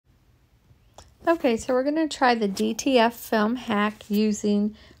Okay, so we're going to try the DTF film hack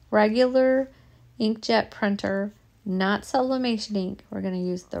using regular inkjet printer, not sublimation ink. We're going to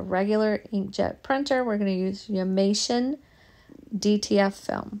use the regular inkjet printer. We're going to use Yamation DTF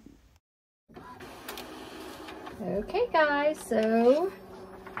film. Okay guys, so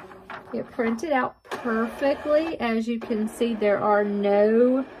it printed out perfectly. As you can see, there are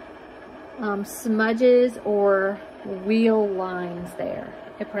no smudges or wheel lines there.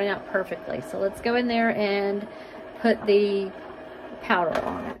 It printed out perfectly. So let's go in there and put the powder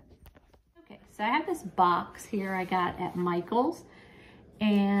on it. Okay, so I have this box here I got at Michael's,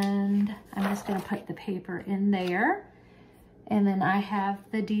 and I'm just going to put the paper in there. And then I have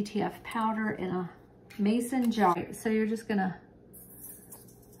the DTF powder in a mason jar. So you're just going to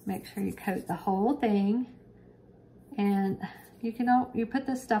make sure you coat the whole thing. And you put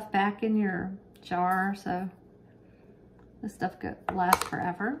this stuff back in your jar, so this stuff lasts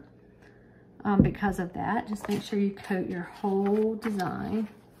forever. Because of that, just make sure you coat your whole design.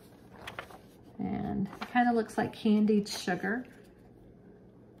 And it kind of looks like candied sugar.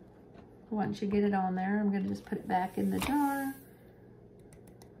 Once you get it on there, I'm going to just put it back in the jar.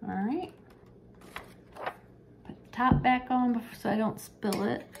 All right. Put the top back on so I don't spill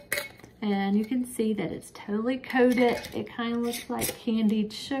it. And you can see that it's totally coated. It kind of looks like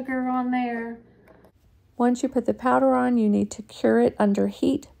candied sugar on there. Once you put the powder on, you need to cure it under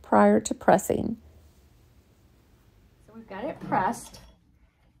heat prior to pressing. So we've got it pressed.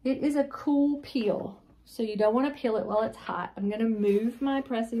 It is a cool peel, so you don't want to peel it while it's hot. I'm going to move my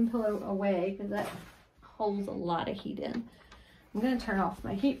pressing pillow away because that holds a lot of heat in. I'm going to turn off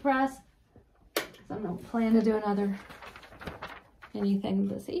my heat press because I don't plan to do anything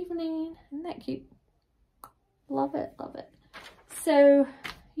this evening. Isn't that cute? Love it, love it. So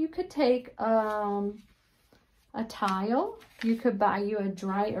you could take a tile. You could buy you a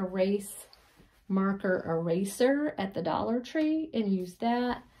dry erase marker eraser at the Dollar Tree and use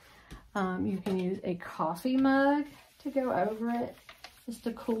that. You can use a coffee mug to go over it, just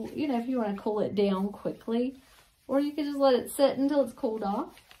to cool, if you want to cool it down quickly, or you can just let it sit until it's cooled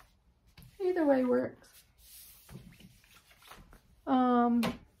off. Either way works. And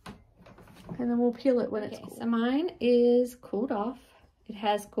then we'll peel it when it's cool. So mine is cooled off. It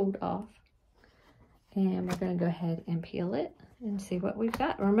has cooled off. And we're going to go ahead and peel it and see what we've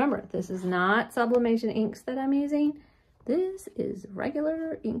got. Remember, this is not sublimation inks that I'm using. This is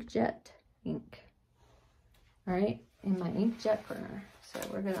regular inkjet ink. All right, in my inkjet printer. So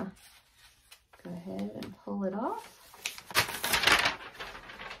we're going to go ahead and pull it off.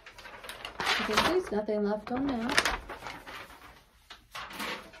 You can see there's nothing left on now.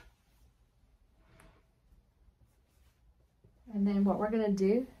 And then what we're going to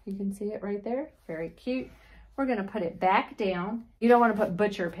do, you can see it right there, very cute. We're going to put it back down. You don't want to put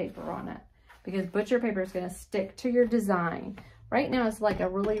butcher paper on it because butcher paper is going to stick to your design. Right now it's like a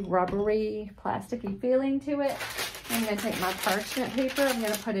really rubbery, plasticky feeling to it. I'm going to take my parchment paper, I'm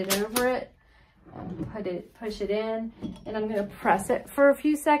going to put it over it, push it in, and I'm going to press it for a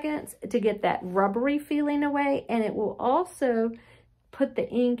few seconds to get that rubbery feeling away. And it will also put the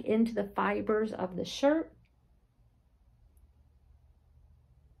ink into the fibers of the shirt.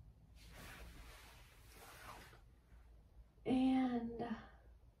 And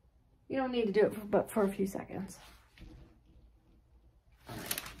you don't need to do it but for a few seconds. Let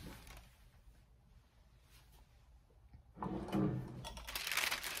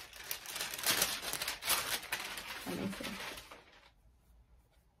me see.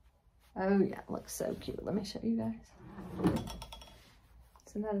 Oh yeah, it looks so cute. Let me show you guys.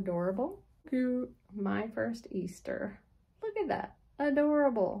 Isn't that adorable? Cute. My first Easter. Look at that.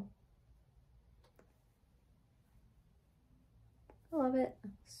 Adorable. I love it.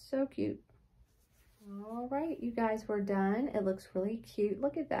 So cute. All right, you guys, we're done. It looks really cute.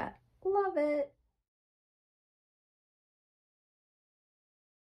 Look at that. Love it.